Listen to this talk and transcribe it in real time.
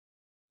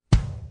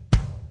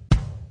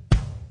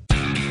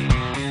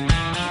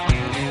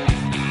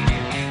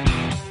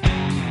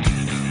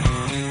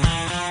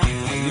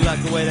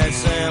like the way that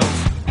sounds.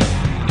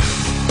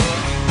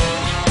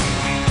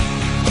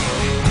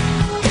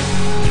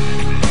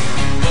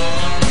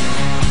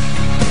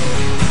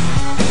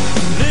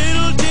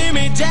 Little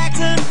Jimmy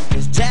Jackson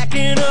is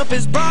jacking up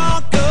his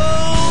Bronco.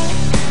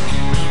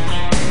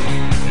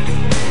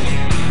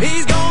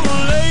 He's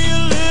gonna lay a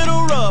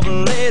little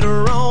rubber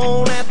later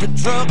on at the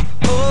truck.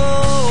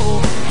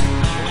 Oh,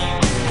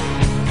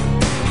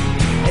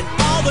 and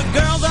all the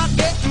girls are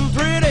getting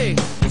pretty,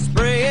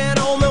 spraying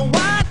on the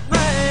white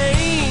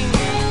rain.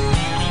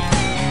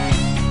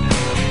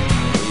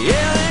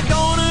 Yeah, they're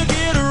gonna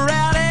get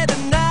rowdy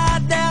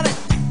tonight down at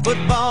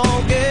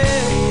football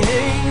game.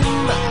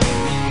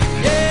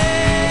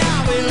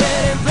 Yeah, we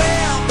let it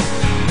rip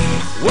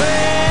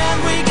when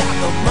we got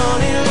the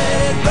money,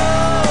 let it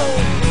roll.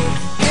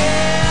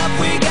 Yeah, if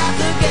we got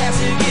the gas,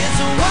 it gets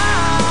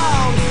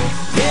wild.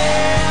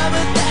 Yeah,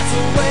 but that's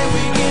the way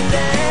we get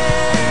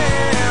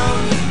down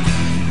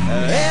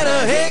at a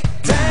hick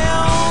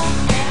town.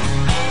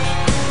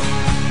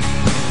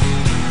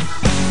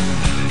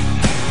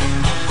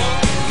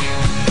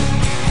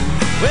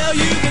 Well,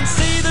 you can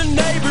see the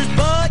neighbor's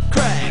butt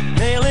crack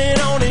nailing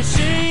on his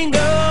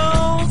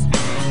shingles,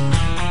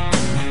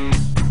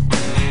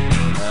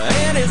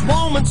 and his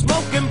woman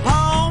smoking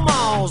Pall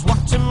Malls,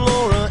 watching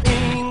Laura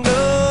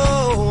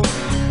Ingalls.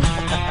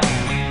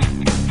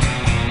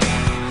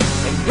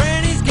 And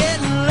Granny's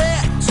getting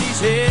lit, she's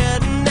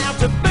heading out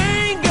to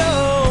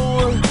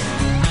bingo.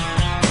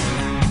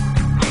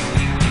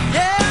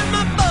 Yeah,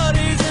 my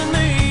buddies and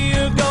me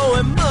are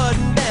going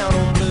mudding down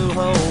on Blue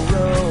Hole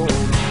Road.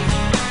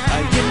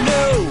 You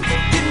know,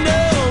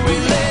 we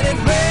let it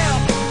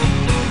rip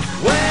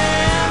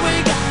when we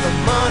got the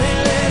money,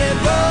 let it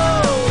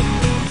roll.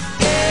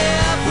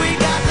 Yeah, if we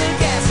got the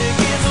gas, it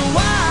gets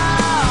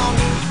wild.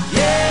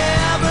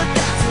 Yeah, but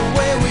that's the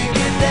way we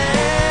get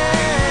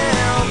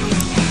down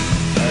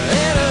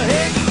in a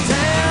hick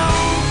town.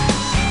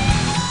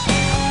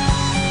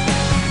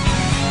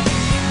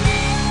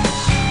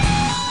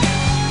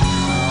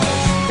 Oh,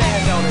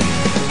 stand on it.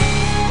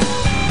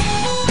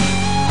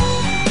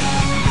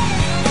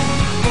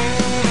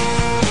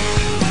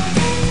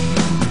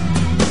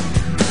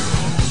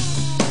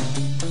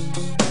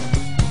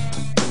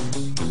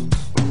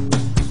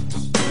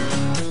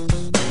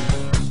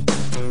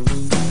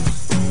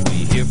 We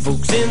hear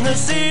folks in the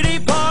city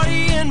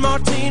party in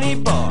martini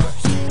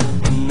bars,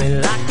 and they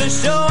like to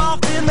show off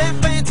in their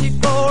fancy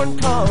foreign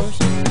cars.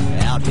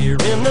 Out here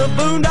in the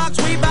boondocks,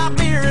 we buy